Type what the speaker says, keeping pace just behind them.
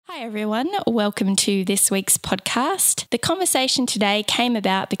Hi everyone, welcome to this week's podcast. The conversation today came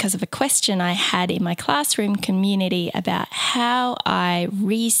about because of a question I had in my classroom community about how I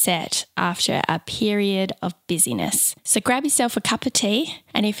reset after a period of busyness. So grab yourself a cup of tea,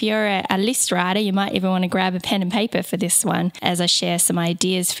 and if you're a list writer, you might even want to grab a pen and paper for this one as I share some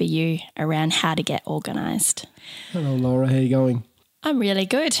ideas for you around how to get organised. Hello Laura, how are you going? I'm really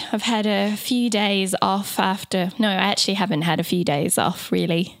good. I've had a few days off I actually haven't had a few days off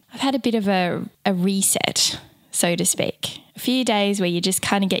really. I've had a bit of a reset, so to speak. A few days where you just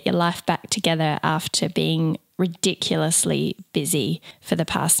kind of get your life back together after being ridiculously busy for the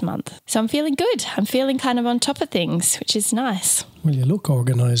past month. So I'm feeling good. I'm feeling kind of on top of things, which is nice. Well, you look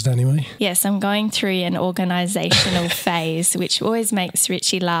organised anyway. Yes, I'm going through an organisational phase, which always makes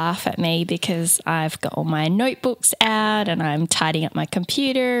Richie laugh at me because I've got all my notebooks out and I'm tidying up my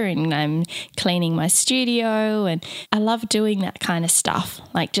computer and I'm cleaning my studio, and I love doing that kind of stuff,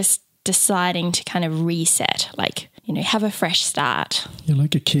 like just deciding to kind of reset, like, have a fresh start. You're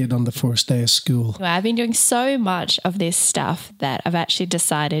like a kid on the first day of school. Well, I've been doing so much of this stuff that I've actually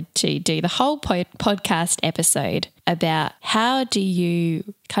decided to do the whole podcast episode about how do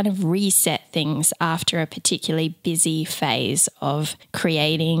you kind of reset things after a particularly busy phase of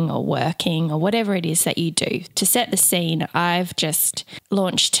creating or working or whatever it is that you do. To set the scene, I've just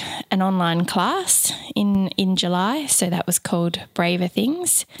launched an online class in July. So that was called Braver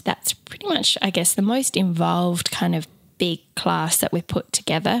Things. That's pretty much, I guess, the most involved kind of big class that we've put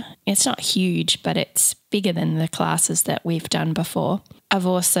together. It's not huge, but it's bigger than the classes that we've done before. I've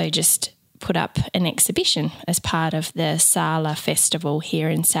also just put up an exhibition as part of the Sala Festival here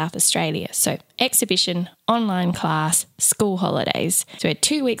in South Australia. So exhibition, online class, school holidays. So we had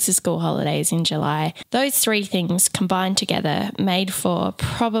 2 weeks of school holidays in July. Those three things combined together made for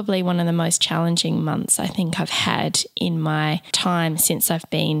probably one of the most challenging months I think I've had in my time since I've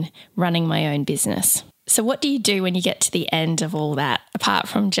been running my own business. So what do you do when you get to the end of all that, apart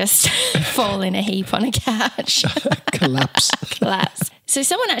from just fall in a heap on a couch? Collapse. So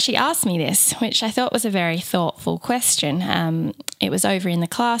someone actually asked me this, which I thought was a very thoughtful question. It was over in the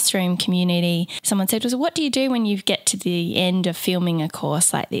classroom community. Someone said, what do you do when you get to the end of filming a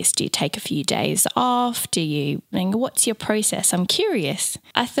course like this? Do you take a few days off? What's your process? I'm curious.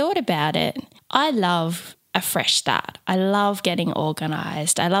 I thought about it. I love a fresh start. I love getting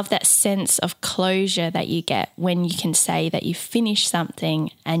organised. I love that sense of closure that you get when you can say that you finished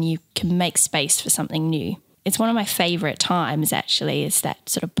something and you can make space for something new. It's one of my favourite times actually, is that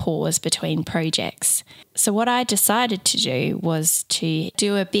sort of pause between projects. So what I decided to do was to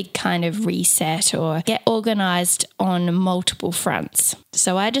do a big kind of reset or get organised on multiple fronts.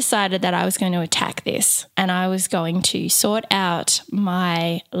 So I decided that I was going to attack this and I was going to sort out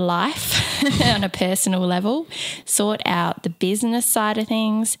my life on a personal level, sort out the business side of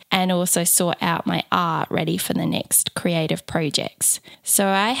things, and also sort out my art ready for the next creative projects. So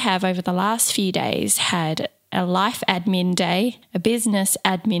I have over the last few days had a life admin day, a business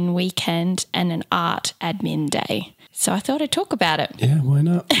admin weekend, and an art admin day. So I thought I'd talk about it. Yeah, why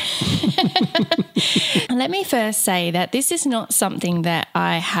not? Let me first say that this is not something that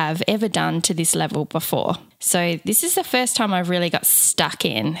I have ever done to this level before. So this is the first time I've really got stuck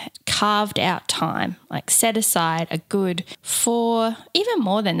in, carved out time, like set aside a good 4, even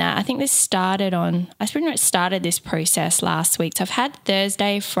more than that. I think I pretty much started this process last week. So I've had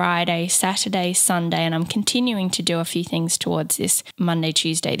Thursday, Friday, Saturday, Sunday, and I'm continuing to do a few things towards this Monday,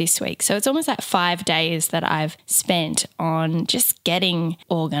 Tuesday this week. So it's almost like 5 days that I've spent on just getting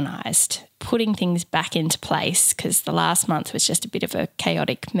organised, putting things back into place, because the last month was just a bit of a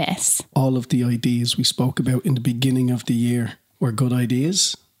chaotic mess. All of the ideas we spoke about in the beginning of the year were good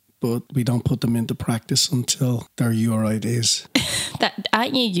ideas, but we don't put them into practice until they're your ideas.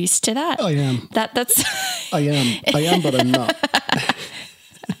 Aren't you used to that? I am. That's. I am, but I'm not.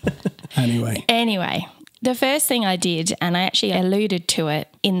 Anyway, the first thing I did, and I actually alluded to it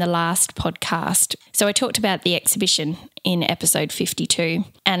in the last podcast. So I talked about the exhibition in episode 52.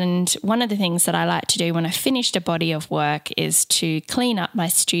 And one of the things that I like to do when I finished a body of work is to clean up my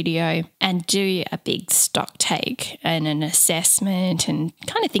studio and do a big stock take and an assessment and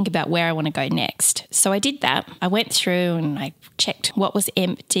kind of think about where I want to go next. So I did that. I went through and I checked what was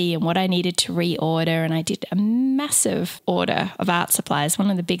empty and what I needed to reorder. And I did a massive order of art supplies,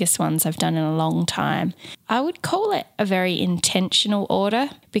 one of the biggest ones I've done in a long time. I would call it a very intentional order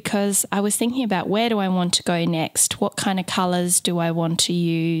because I was thinking about where do I want to go next? What kind of colours do I want to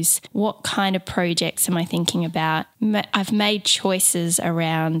use? What kind of projects am I thinking about? I've made choices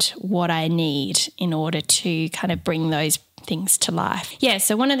around what I need in order to kind of bring those things to life. Yeah,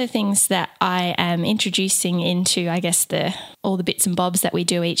 so one of the things that I am introducing into, I guess, the all the bits and bobs that we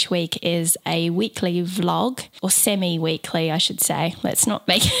do each week is a weekly vlog, or semi-weekly, I should say. Let's not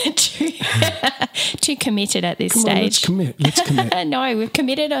make it too committed at this stage. Let's commit. No, we've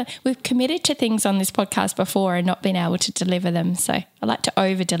committed to things on this podcast before and not been able to deliver them. So I like to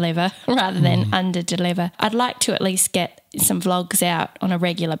over-deliver rather than under-deliver. I'd like to at least get some vlogs out on a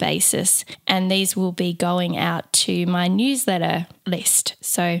regular basis, and these will be going out to my newsletter list.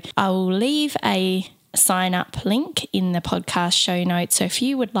 So I will leave a sign up link in the podcast show notes. So if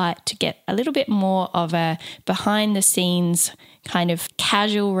you would like to get a little bit more of a behind the scenes kind of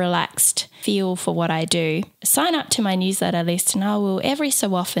casual, relaxed feel for what I do, sign up to my newsletter list, and I will every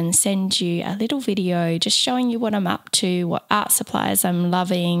so often send you a little video just showing you what I'm up to, what art supplies I'm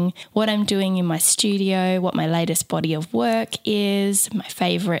loving, what I'm doing in my studio, what my latest body of work is, my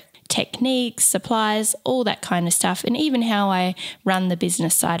favorite techniques, supplies, all that kind of stuff, and even how I run the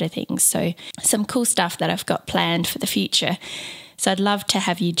business side of things. So some cool stuff that I've got planned for the future. So I'd love to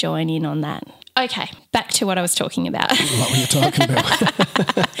have you join in on that. Okay, back to what I was talking about. What were you talking about?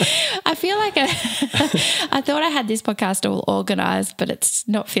 I feel like I thought I had this podcast all organised, but it's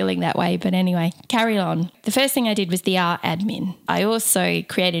not feeling that way. But anyway, carry on. The first thing I did was the art admin. I also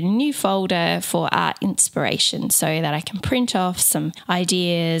created a new folder for art inspiration so that I can print off some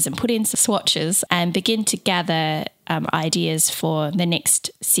ideas and put in some swatches and begin to gather ideas for the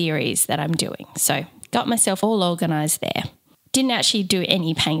next series that I'm doing. So got myself all organised there. Didn't actually do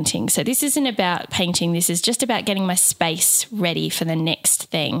any painting. So this isn't about painting. This is just about getting my space ready for the next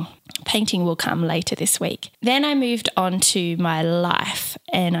thing. Painting will come later this week. Then I moved on to my life,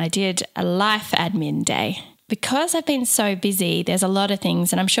 and I did a life admin day. Because I've been so busy, there's a lot of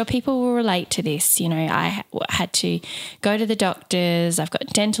things, and I'm sure people will relate to this. You know, I had to go to the doctors, I've got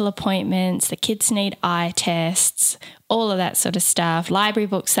dental appointments, the kids need eye tests, all of that sort of stuff, library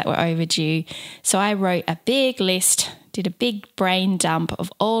books that were overdue. So I wrote a big list, did a big brain dump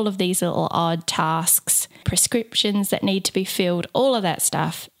of all of these little odd tasks, prescriptions that need to be filled, all of that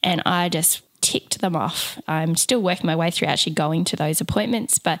stuff, and I just ticked them off. I'm still working my way through actually going to those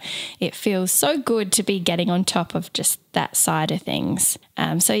appointments, but it feels so good to be getting on top of just that side of things.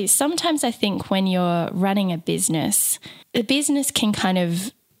 So sometimes I think when you're running a business, the business can kind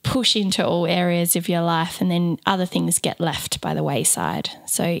of push into all areas of your life, and then other things get left by the wayside.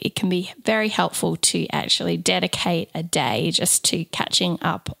 So it can be very helpful to actually dedicate a day just to catching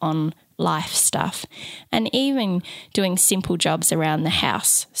up on life stuff, and even doing simple jobs around the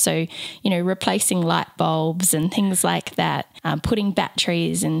house. So, you know, replacing light bulbs and things like that, putting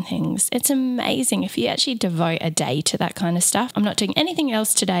batteries and things. It's amazing if you actually devote a day to that kind of stuff. I'm not doing anything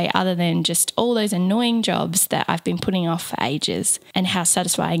else today other than just all those annoying jobs that I've been putting off for ages, and how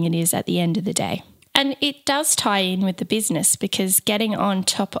satisfying it is at the end of the day. And it does tie in with the business, because getting on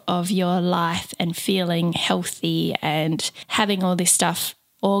top of your life and feeling healthy and having all this stuff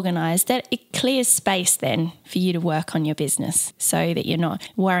organised, that it clears space then for you to work on your business so that you're not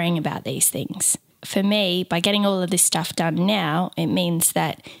worrying about these things. For me, by getting all of this stuff done now, it means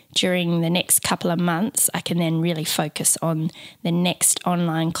that during the next couple of months, I can then really focus on the next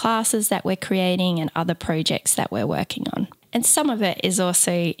online classes that we're creating and other projects that we're working on. And some of it is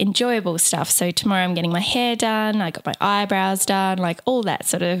also enjoyable stuff. So tomorrow I'm getting my hair done, I got my eyebrows done, like all that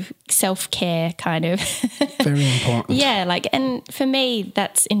sort of self-care kind of. Very important. Yeah, and for me,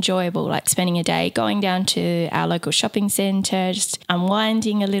 that's enjoyable, like spending a day going down to our local shopping centre, just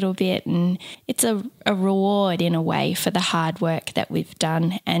unwinding a little bit. And it's a reward in a way for the hard work that we've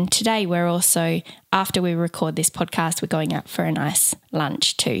done. And today we're also, after we record this podcast, we're going out for a nice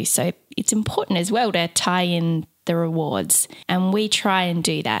lunch too. So it's important as well to tie in the rewards. And we try and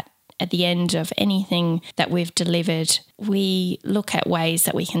do that. At the end of anything that we've delivered, we look at ways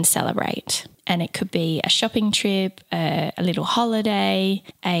that we can celebrate. And it could be a shopping trip, a little holiday,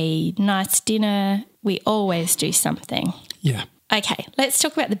 a nice dinner. We always do something. Yeah. Okay, let's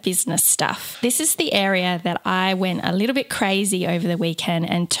talk about the business stuff. This is the area that I went a little bit crazy over the weekend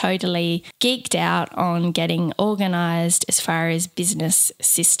and totally geeked out on getting organised as far as business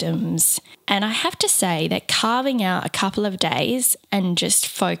systems. And I have to say that carving out a couple of days and just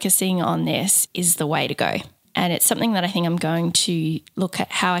focusing on this is the way to go. And it's something that I think I'm going to look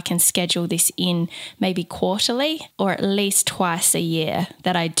at how I can schedule this in maybe quarterly or at least twice a year,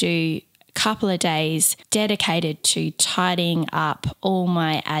 that I do couple of days dedicated to tidying up all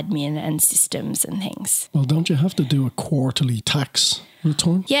my admin and systems and things. Well, don't you have to do a quarterly tax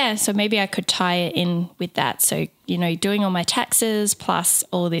return? Yeah, so maybe I could tie it in with that. So, you know, doing all my taxes plus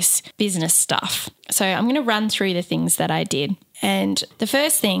all this business stuff. So I'm going to run through the things that I did. And the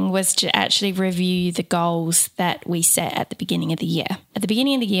first thing was to actually review the goals that we set at the beginning of the year. At the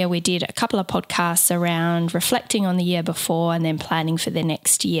beginning of the year, we did a couple of podcasts around reflecting on the year before and then planning for the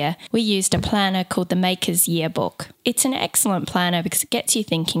next year. We used a planner called the Maker's Yearbook. It's an excellent planner because it gets you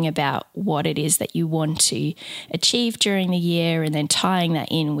thinking about what it is that you want to achieve during the year and then tying that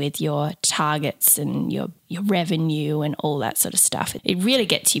in with your targets and your revenue and all that sort of stuff. It really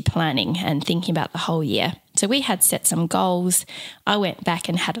gets you planning and thinking about the whole year. So we had set some goals. I went back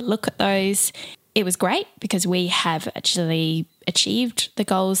and had a look at those. It was great because we have actually achieved the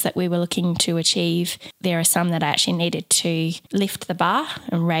goals that we were looking to achieve. There are some that I actually needed to lift the bar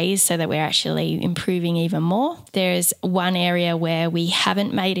and raise so that we're actually improving even more. There's one area where we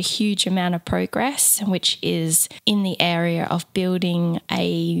haven't made a huge amount of progress, which is in the area of building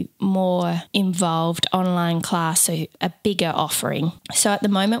a more involved online class, so a bigger offering. So at the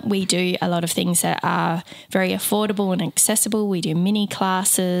moment, we do a lot of things that are very affordable and accessible. We do mini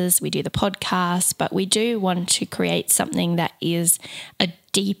classes, we do the podcast, but we do want to create something that is a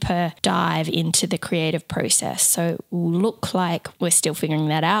deeper dive into the creative process. So it will look like we're still figuring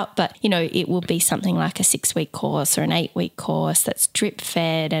that out, but it will be something like a 6-week course or an 8-week course that's drip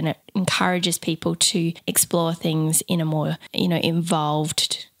fed, and it encourages people to explore things in a more,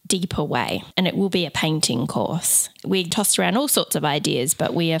 involved, deeper way. And it will be a painting course. We tossed around all sorts of ideas,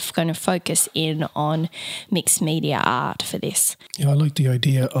 but we are going to focus in on mixed media art for this. I like the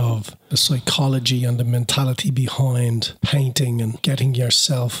idea of the psychology and the mentality behind painting and getting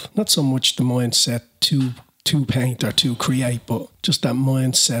yourself, not so much the mindset to paint or to create, but just that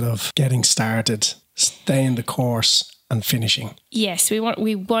mindset of getting started, staying the course and finishing. Yes, we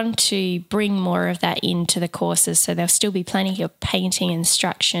want to bring more of that into the courses, so there'll still be plenty of painting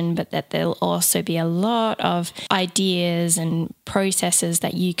instruction, but that there'll also be a lot of ideas and processes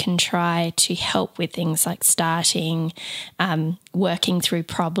that you can try to help with things like starting, working through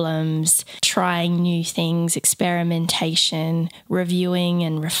problems, trying new things, experimentation, reviewing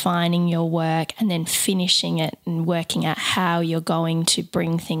and refining your work, and then finishing it and working out how you're going to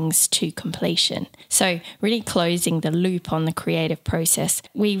bring things to completion. So really closing the loop on the creative process.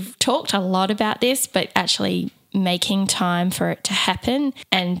 We've talked a lot about this, but actually making time for it to happen.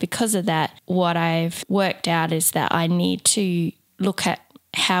 And because of that, what I've worked out is that I need to look at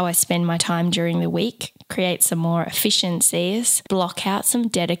how I spend my time during the week, create some more efficiencies, block out some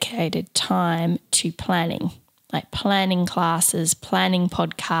dedicated time to planning, like planning classes, planning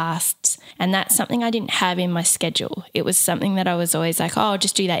podcasts. And that's something I didn't have in my schedule. It was something that I was always like, I'll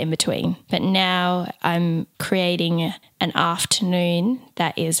just do that in between. But now I'm creating an afternoon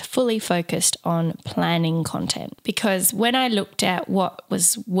that is fully focused on planning content. Because when I looked at what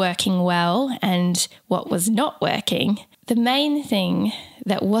was working well and what was not working, the main thing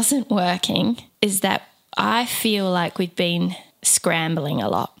that wasn't working is that I feel like we've been scrambling a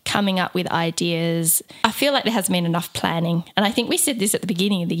lot, coming up with ideas. I feel like there hasn't been enough planning. And I think we said this at the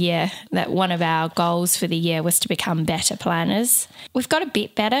beginning of the year, that one of our goals for the year was to become better planners. We've got a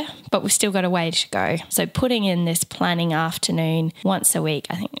bit better, but we've still got a way to go. So putting in this planning afternoon once a week,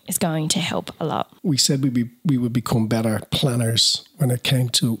 I think is going to help a lot. We said we would become better planners when it came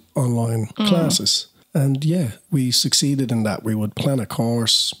to online classes. And yeah, we succeeded in that. We would plan a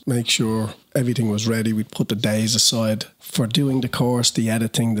course, make sure everything was ready. We'd put the days aside for doing the course, the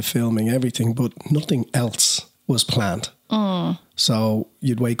editing, the filming, everything, but nothing else was planned. So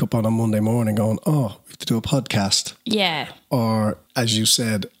you'd wake up on a Monday morning going, oh, we have to do a podcast. Yeah. Or as you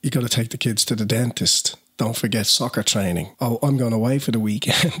said, you got to take the kids to the dentist. Don't forget soccer training. Oh, I'm going away for the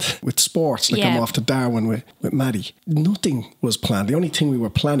weekend with sports. Like I'm off to Darwin with Maddie. Nothing was planned. The only thing we were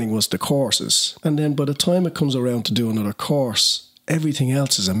planning was the courses. And then by the time it comes around to do another course, everything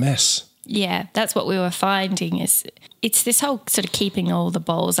else is a mess. Yeah, that's what we were finding is it's this whole sort of keeping all the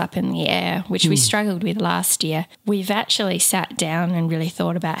balls up in the air, which we struggled with last year. We've actually sat down and really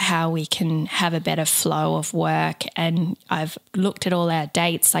thought about how we can have a better flow of work. And I've looked at all our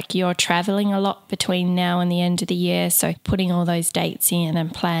dates, like you're traveling a lot between now and the end of the year. So putting all those dates in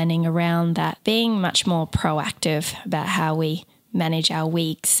and planning around that, being much more proactive about how we manage our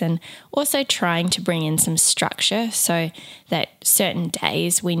weeks, and also trying to bring in some structure so that certain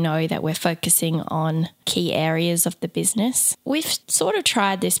days we know that we're focusing on key areas of the business. We've sort of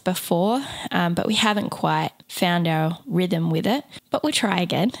tried this before, but we haven't quite found our rhythm with it, but we'll try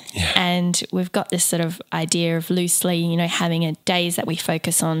again. Yeah. And we've got this sort of idea of loosely, having days that we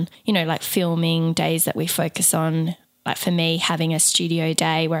focus on, like filming, days that we focus on, like for me, having a studio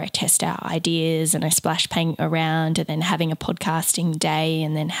day where I test out ideas and I splash paint around, and then having a podcasting day,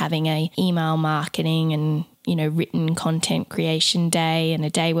 and then having a email marketing and written content creation day and a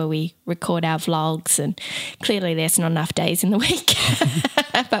day where we record our vlogs, and clearly there's not enough days in the week.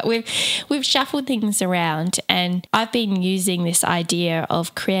 But we've shuffled things around, and I've been using this idea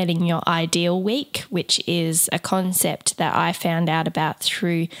of creating your ideal week, which is a concept that I found out about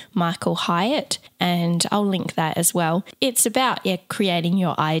through Michael Hyatt, and I'll link that as well. It's about creating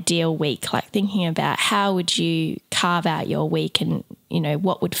your ideal week, like thinking about how would you carve out your week and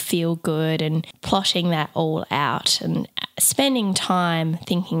what would feel good, and plotting that all out and spending time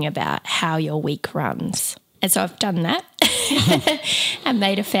thinking about how your week runs. And so I've done that. I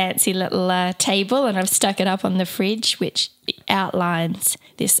made a fancy little table, and I've stuck it up on the fridge, which outlines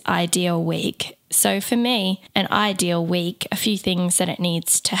this ideal week. So for me, an ideal week, a few things that it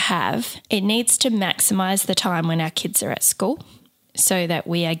needs to have. It needs to maximise the time when our kids are at school, so that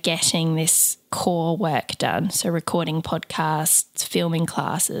we are getting this core work done. So recording podcasts, filming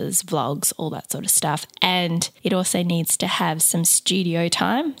classes, vlogs, all that sort of stuff. And it also needs to have some studio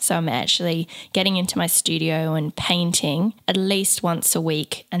time. So I'm actually getting into my studio and painting at least once a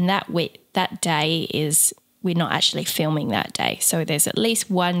week. And that day is, we're not actually filming that day. So there's at least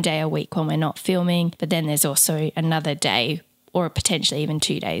one day a week when we're not filming, but then there's also another day, or potentially even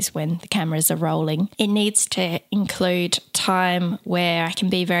 2 days when the cameras are rolling. It needs to include time where I can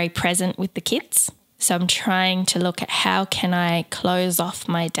be very present with the kids. So I'm trying to look at how can I close off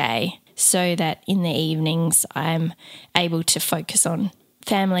my day so that in the evenings I'm able to focus on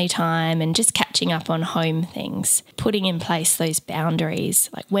family time and just catching up on home things, putting in place those boundaries,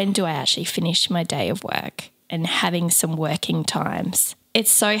 like when do I actually finish my day of work, and having some working times.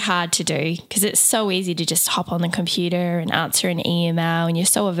 It's so hard to do because it's so easy to just hop on the computer and answer an email, and you're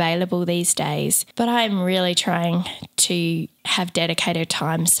so available these days. But I'm really trying to have dedicated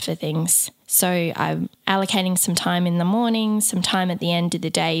times for things. So I'm allocating some time in the morning, some time at the end of the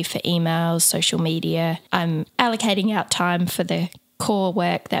day for emails, social media. I'm allocating out time for the core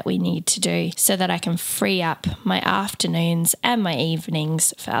work that we need to do so that I can free up my afternoons and my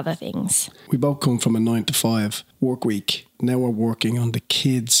evenings for other things. We both come from a 9 to 5 work week. Now we're working on the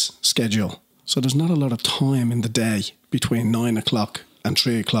kids' schedule. So there's not a lot of time in the day between 9 o'clock and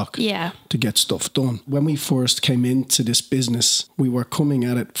 3 o'clock to get stuff done. When we first came into this business, we were coming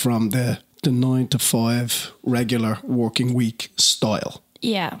at it from the 9 to 5 regular working week style.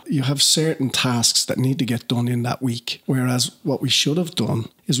 Yeah. You have certain tasks that need to get done in that week. Whereas what we should have done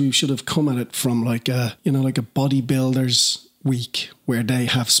is we should have come at it from like a bodybuilder's week, where they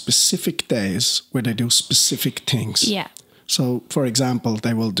have specific days where they do specific things. Yeah. So, for example,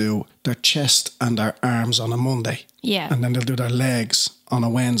 they will do their chest and their arms on a Monday. Yeah. And then they'll do their legs on a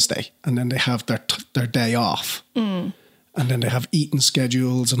Wednesday. And then they have their day off. And then they have eating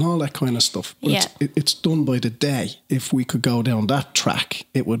schedules and all that kind of stuff. But it's done by the day. If we could go down that track,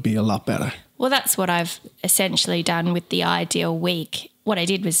 it would be a lot better. Well, that's what I've essentially done with the ideal week. What I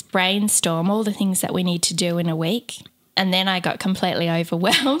did was brainstorm all the things that we need to do in a week. And then I got completely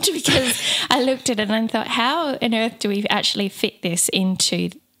overwhelmed because I looked at it and thought, how on earth do we actually fit this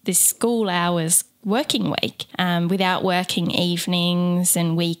into this school hours working week without working evenings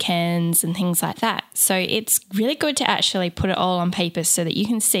and weekends and things like that? So it's really good to actually put it all on paper so that you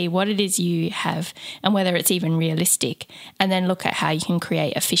can see what it is you have and whether it's even realistic, and then look at how you can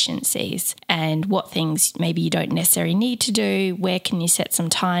create efficiencies and what things maybe you don't necessarily need to do. Where can you set some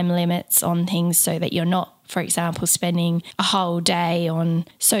time limits on things so that you're not, for example, spending a whole day on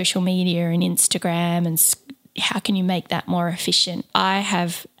social media and Instagram, and how can you make that more efficient? I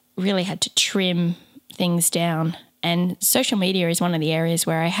have really had to trim things down, and social media is one of the areas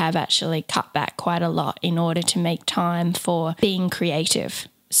where I have actually cut back quite a lot in order to make time for being creative.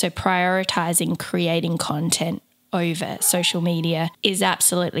 So prioritizing creating content over social media is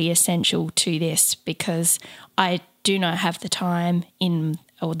absolutely essential to this, because I do not have the time in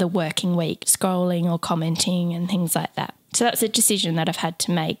the working week scrolling or commenting and things like that. So that's a decision that I've had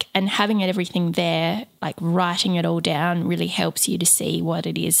to make, and having everything there, like writing it all down, really helps you to see what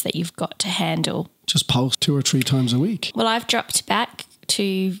it is that you've got to handle. Just post 2 or 3 times a week. Well, I've dropped back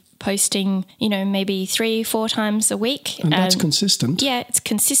to posting, maybe 3-4 times a week. And that's consistent. Yeah, it's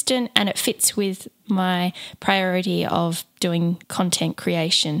consistent, and it fits with my priority of doing content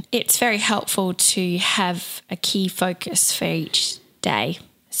creation. It's very helpful to have a key focus for each day.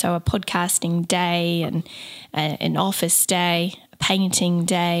 So a podcasting day and an office day, a painting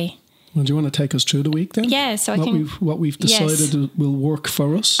day. Well, do you want to take us through the week then? Yeah, so what we've decided will work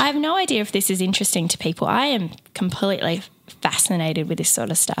for us. I have no idea if this is interesting to people. I am completely fascinated with this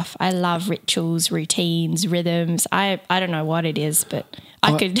sort of stuff. I love rituals, routines, rhythms. I don't know what it is, but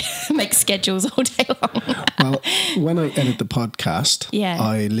I could make schedules all day long. Well, when I edit the podcast,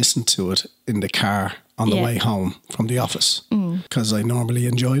 I listen to it in the car on the way home from the office because I normally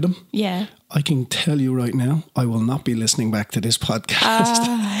enjoy them. Yeah. I can tell you right now, I will not be listening back to this podcast.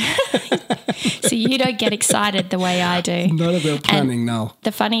 So you don't get excited the way I do. Not about planning, no.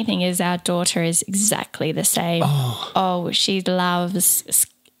 The funny thing is our daughter is exactly the same. She loves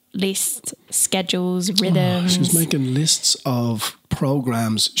lists, schedules, rhythms. She's making lists of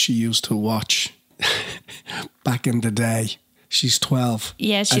programs she used to watch back in the day. She's 12.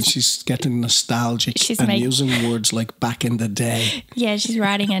 Yeah, and she's getting nostalgic using words like back in the day. Yeah, she's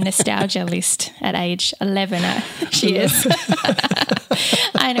writing a nostalgia list at age 11. She is.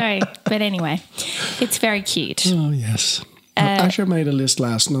 I know. But anyway, it's very cute. Oh, yes. Asher made a list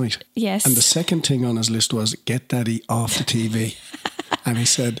last night. Yes. And the second thing on his list was get Daddy off the TV. And he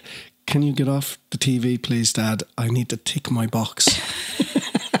said, can you get off the TV, please, Dad? I need to tick my box.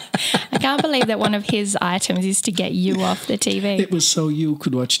 I can't believe that one of his items is to get you off the TV. It was so you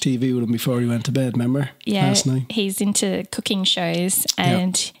could watch TV with him before he went to bed, remember? Yeah, last night. He's into cooking shows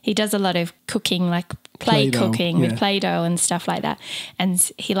and he does a lot of cooking, like Play-Doh cooking with Play-Doh and stuff like that.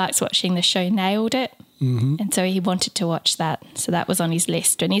 And he likes watching the show Nailed It. Mm-hmm. And so he wanted to watch that. So that was on his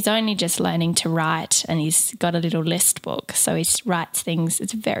list. And he's only just learning to write and he's got a little list book. So he writes things.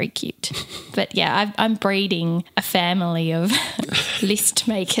 It's very cute. But yeah, I'm breeding a family of list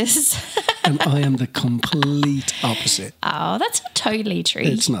makers. And I am the complete opposite. Oh, that's not totally true.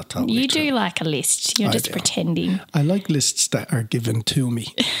 It's not totally true. You do like a list. You're just pretending. I like lists that are given to me.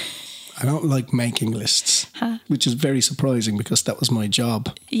 I don't like making lists, which is very surprising because that was my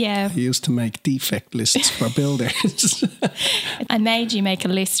job. Yeah. I used to make defect lists for builders. I made you make a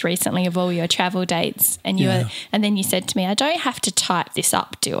list recently of all your travel dates and and then you said to me, I don't have to type this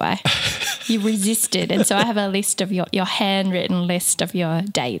up, do I? You resisted. And so I have a list of your handwritten list of your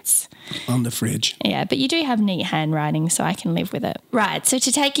dates. On the fridge. Yeah, but you do have neat handwriting, so I can live with it. Right, so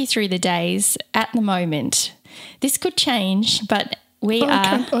to take you through the days at the moment, this could change, but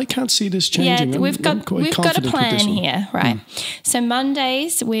I can't see this changing. Yeah, we've got a plan here, right? So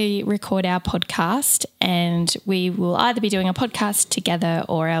Mondays we record our podcast and we will either be doing a podcast together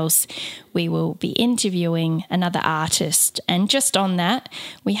or else we will be interviewing another artist. And just on that,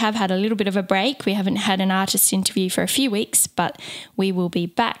 we have had a little bit of a break. We haven't had an artist interview for a few weeks, but we will be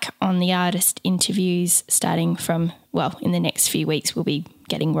back on the artist interviews starting from, in the next few weeks we'll be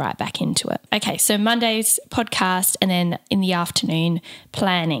getting right back into it. Okay, so Monday's podcast and then in the afternoon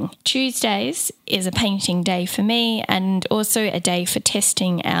planning. Tuesdays is a painting day for me and also a day for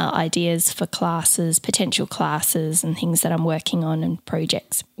testing our ideas for classes, potential classes and things that I'm working on and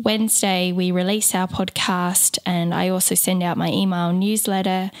projects. Wednesday we release our podcast and I also send out my email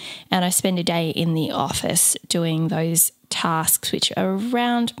newsletter and I spend a day in the office doing those tasks which are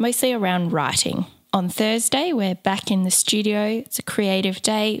mostly around writing. On Thursday, we're back in the studio. It's a creative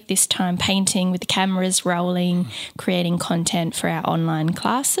day, this time painting with the cameras rolling, creating content for our online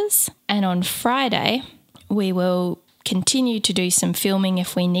classes. And on Friday, we will continue to do some filming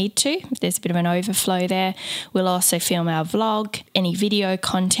if we need to. If there's a bit of an overflow there. We'll also film our vlog, any video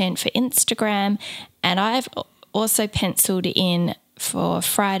content for Instagram. And I've also penciled in for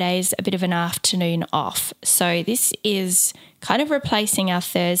Fridays a bit of an afternoon off. So this is kind of replacing our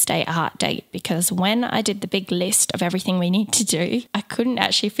Thursday art date because when I did the big list of everything we need to do, I couldn't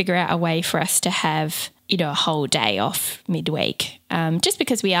actually figure out a way for us to have, a whole day off midweek, just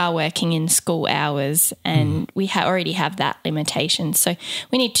because we are working in school hours and we already have that limitation. So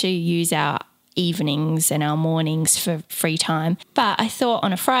we need to use our evenings and our mornings for free time. But I thought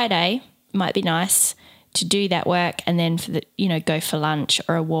on a Friday it might be nice to do that work and then go for lunch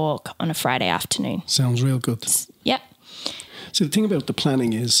or a walk on a Friday afternoon. Sounds real good. Yep. So the thing about the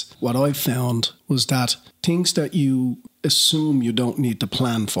planning is what I found was that things that you assume you don't need to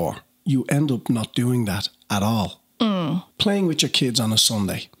plan for, you end up not doing that at all. Playing with your kids on a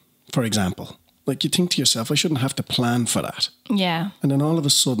Sunday, for example. Like you think to yourself, I shouldn't have to plan for that. Yeah. And then all of a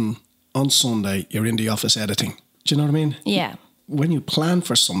sudden on Sunday, you're in the office editing. Do you know what I mean? Yeah. When you plan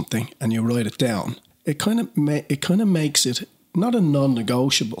for something and you write it down, it kind of makes it not a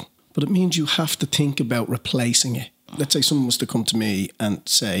non-negotiable, but it means you have to think about replacing it. Let's say someone was to come to me and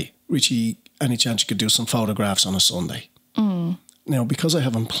say, Richie, any chance you could do some photographs on a Sunday? Now, because I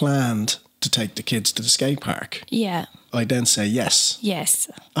haven't planned to take the kids to the skate park, I then say yes. Yes.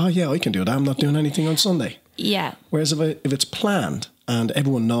 Oh, yeah, I can do that. I'm not doing anything on Sunday. Yeah. Whereas if it's planned and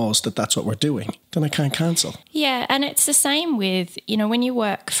everyone knows that that's what we're doing, then I can't cancel. Yeah, and it's the same with, when you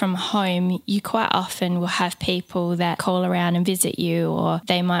work from home, you quite often will have people that call around and visit you, or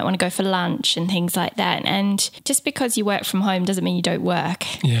they might want to go for lunch and things like that. And just because you work from home doesn't mean you don't work.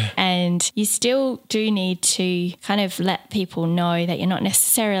 Yeah. And you still do need to kind of let people know that you're not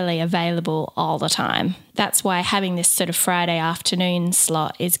necessarily available all the time. That's why having this sort of Friday afternoon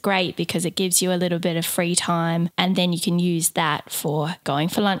slot is great, because it gives you a little bit of free time, and then you can use that for going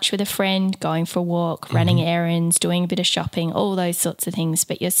for lunch with a friend, going for a walk, running errands, doing a bit of shopping, all those sorts of things.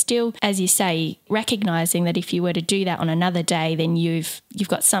 But you're still, as you say, recognising that if you were to do that on another day, then you've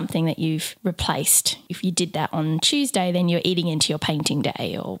got something that you've replaced. If you did that on Tuesday, then you're eating into your painting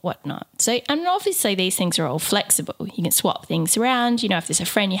day or whatnot. So, and obviously these things are all flexible. You can swap things around. If there's a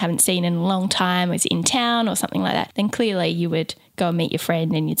friend you haven't seen in a long time, is in town or something like that, then clearly you would go and meet your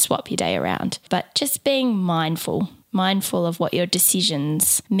friend and you'd swap your day around. But just being mindful of what your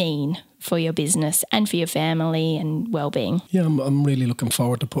decisions mean for your business and for your family and well-being. Yeah, I'm really looking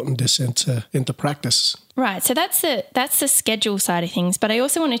forward to putting this into practice. Right, so that's the schedule side of things, but I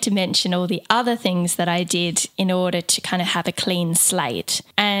also wanted to mention all the other things that I did in order to kind of have a clean slate.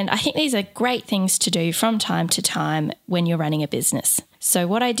 And I think these are great things to do from time to time when you're running a business. So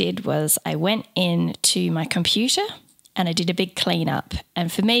what I did was I went into my computer and I did a big cleanup.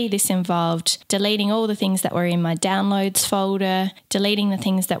 And for me, this involved deleting all the things that were in my downloads folder, deleting the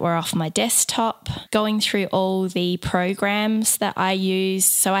things that were off my desktop, going through all the programs that I use.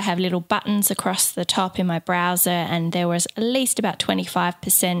 So I have little buttons across the top in my browser, and there was at least about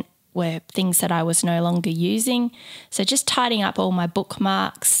 25% were things that I was no longer using. So just tidying up all my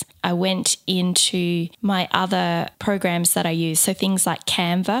bookmarks. I went into my other programs that I use, so things like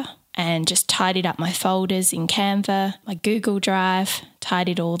Canva, and just tidied up my folders in Canva, my Google Drive,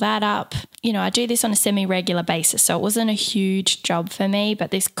 tidied all that up. I do this on a semi-regular basis, so it wasn't a huge job for me,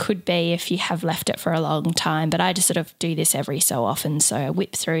 but this could be if you have left it for a long time. But I just sort of do this every so often, so I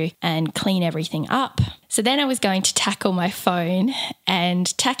whip through and clean everything up. So then I was going to tackle my phone,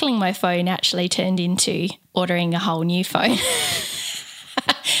 and tackling my phone actually turned into ordering a whole new phone.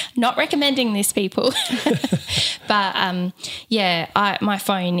 Not recommending this, people. But my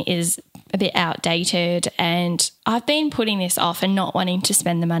phone is a bit outdated, and I've been putting this off and not wanting to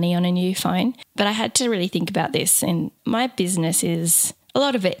spend the money on a new phone. But I had to really think about this, and my business is, a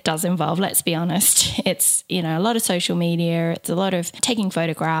lot of it does involve, let's be honest, it's, a lot of social media, it's a lot of taking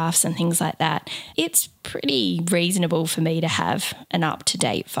photographs and things like that. It's pretty reasonable for me to have an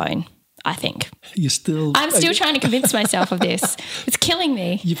up-to-date phone, I think. I'm still trying to convince myself of this. It's killing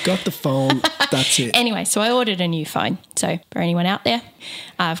me. You've got the phone. That's it. Anyway, so I ordered a new phone. So for anyone out there,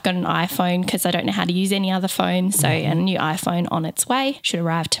 I've got an iPhone because I don't know how to use any other phone. So a new iPhone on its way, should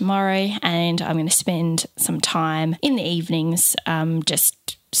arrive tomorrow. And I'm going to spend some time in the evenings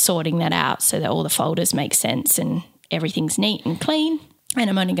just sorting that out so that all the folders make sense and everything's neat and clean. And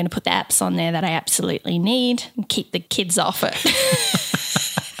I'm only going to put the apps on there that I absolutely need and keep the kids off it.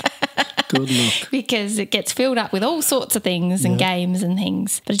 Good luck. Because it gets filled up with all sorts of things and games and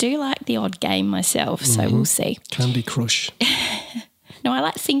things. But I do like the odd game myself, so we'll see. Candy Crush. No, I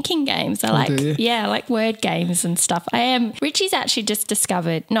like thinking games. I like word games and stuff. Richie's actually just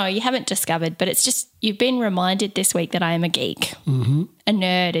discovered, no, you haven't discovered, but it's just, you've been reminded this week that I am a geek. Mm-hmm. A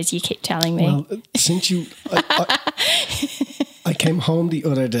nerd, as you keep telling me. Well, since I came home the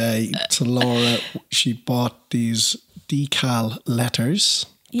other day to Laura, she bought these decal letters.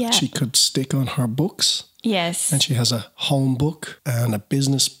 Yeah. She could stick on her books. Yes. And she has a home book and a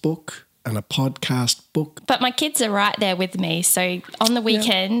business book and a podcast book. But my kids are right there with me. So on the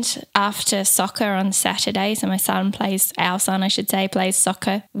weekend, after soccer on Saturday, so our son plays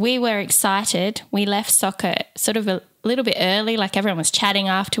soccer. We were excited. We left soccer sort of a little bit early, like everyone was chatting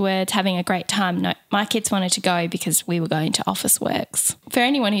afterwards, having a great time. No, my kids wanted to go because we were going to Officeworks. For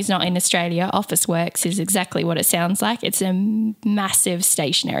anyone who's not in Australia, Officeworks is exactly what it sounds like. It's a massive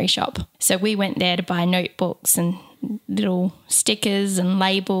stationery shop. So we went there to buy notebooks and little stickers and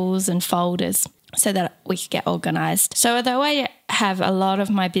labels and folders so that we could get organised. So although I have a lot of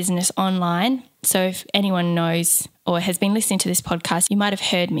my business online, so if anyone knows or has been listening to this podcast, you might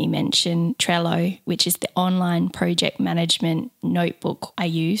have heard me mention Trello, which is the online project management notebook I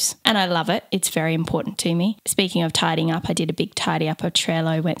use. And I love it. It's very important to me. Speaking of tidying up, I did a big tidy up of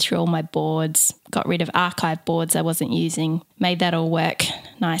Trello, went through all my boards, got rid of archive boards I wasn't using, made that all work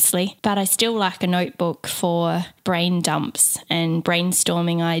nicely. But I still like a notebook for brain dumps and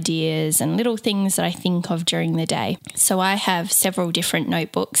brainstorming ideas and little things that I think of during the day. So I have several different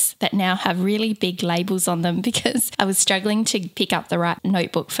notebooks that now have really big labels on them because I was struggling to pick up the right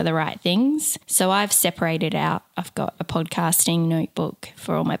notebook for the right things. So I've separated out. I've got a podcasting notebook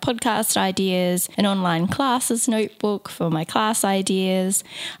for all my podcast ideas, an online classes notebook for my class ideas.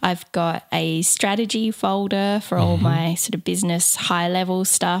 I've got a strategy folder for all my sort of business high-level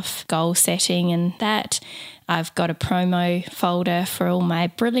stuff, goal setting and that. I've got a promo folder for all my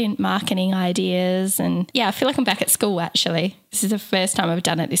brilliant marketing ideas. And yeah, I feel like I'm back at school actually. This is the first time I've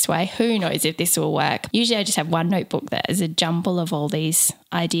done it this way. Who knows if this will work? Usually I just have one notebook that is a jumble of all these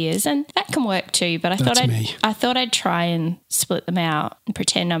ideas and that can work too. But I thought I'd try and split them out and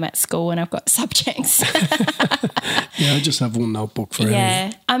pretend I'm at school and I've got subjects. Yeah, I just have one notebook for everything.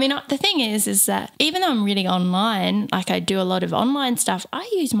 Yeah. I mean, the thing is that even though I'm really online, like I do a lot of online stuff, I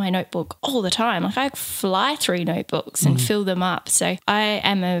use my notebook all the time. Like I fly through notebooks and fill them up. So I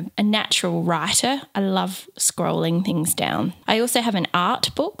am a natural writer. I love scrolling things down. I also have an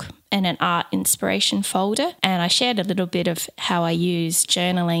art book and an art inspiration folder. And I shared a little bit of how I use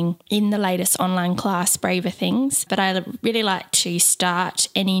journaling in the latest online class, Braver Things. But I really like to start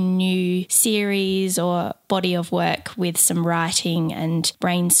any new series or body of work with some writing and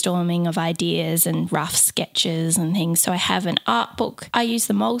brainstorming of ideas and rough sketches and things. So I have an art book. I use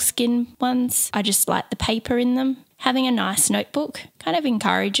the Moleskine ones. I just like the paper in them. Having a nice notebook kind of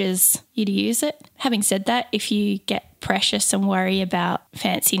encourages you to use it. Having said that, if you get precious and worry about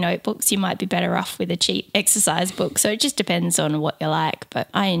fancy notebooks, you might be better off with a cheap exercise book. So it just depends on what you like. But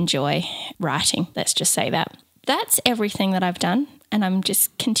I enjoy writing. Let's just say that. That's everything that I've done. And I'm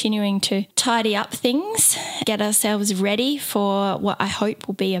just continuing to tidy up things, get ourselves ready for what I hope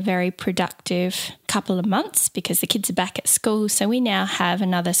will be a very productive couple of months because the kids are back at school. So we now have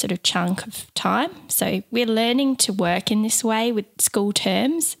another sort of chunk of time. So we're learning to work in this way with school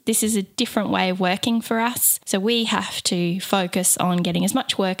terms. This is a different way of working for us. So we have to focus on getting as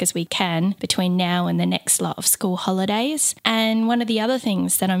much work as we can between now and the next lot of school holidays. And one of the other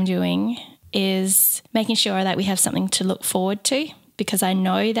things that I'm doing is making sure that we have something to look forward to, because I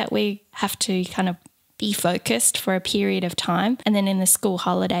know that we have to kind of be focused for a period of time. And then in the school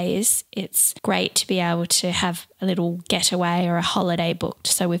holidays, it's great to be able to have a little getaway or a holiday booked.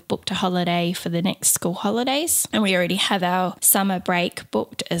 So we've booked a holiday for the next school holidays and we already have our summer break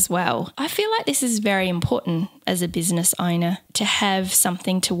booked as well. I feel like this is very important as a business owner to have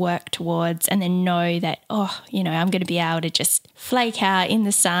something to work towards and then know that, I'm going to be able to just flake out in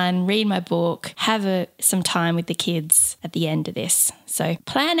the sun, read my book, have some time with the kids at the end of this. So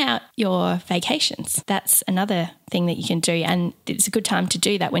plan out your vacations. That's another thing that you can do. And it's a good time to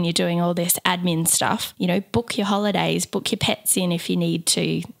do that when you're doing all this admin stuff. Book your holidays, book your pets in if you need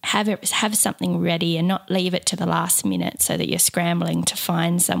to, have something ready and not leave it to the last minute so that you're scrambling to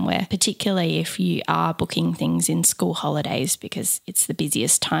find somewhere, particularly if you are booking things in school holidays because it's the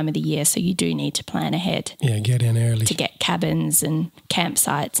busiest time of the year. So you do need to plan ahead. Yeah, get in early. To get cabins and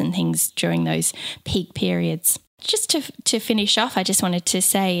campsites and things during those peak periods. Just to finish off, I just wanted to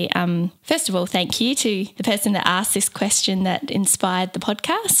say, first of all, thank you to the person that asked this question that inspired the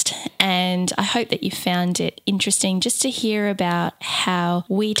podcast. And I hope that you found it interesting just to hear about how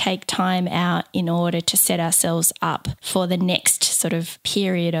we take time out in order to set ourselves up for the next sort of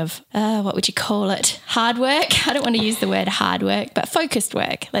period of, what would you call it? Hard work. I don't want to use the word hard work, but focused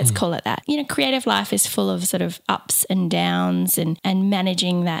work. Let's call it that. Creative life is full of sort of ups and downs and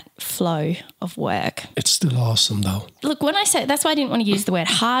managing that flow of work. It's still awesome. Though. Look, when I say that's why I didn't want to use the word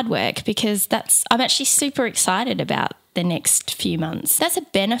hard work because I'm actually super excited about the next few months. That's a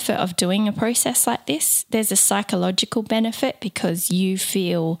benefit of doing a process like this. There's a psychological benefit because you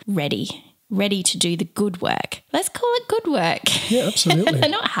feel ready to do the good work. Let's call it good work. Yeah, absolutely.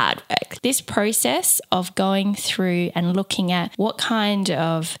 Not hard work. This process of going through and looking at what kind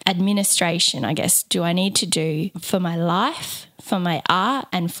of administration, I guess, do I need to do for my life, for my art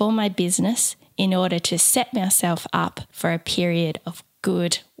and for my business in order to set myself up for a period of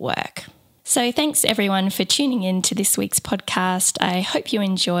good work. So thanks everyone for tuning in to this week's podcast. I hope you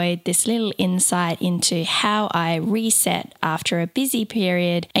enjoyed this little insight into how I reset after a busy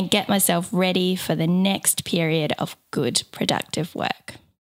period and get myself ready for the next period of good, productive work.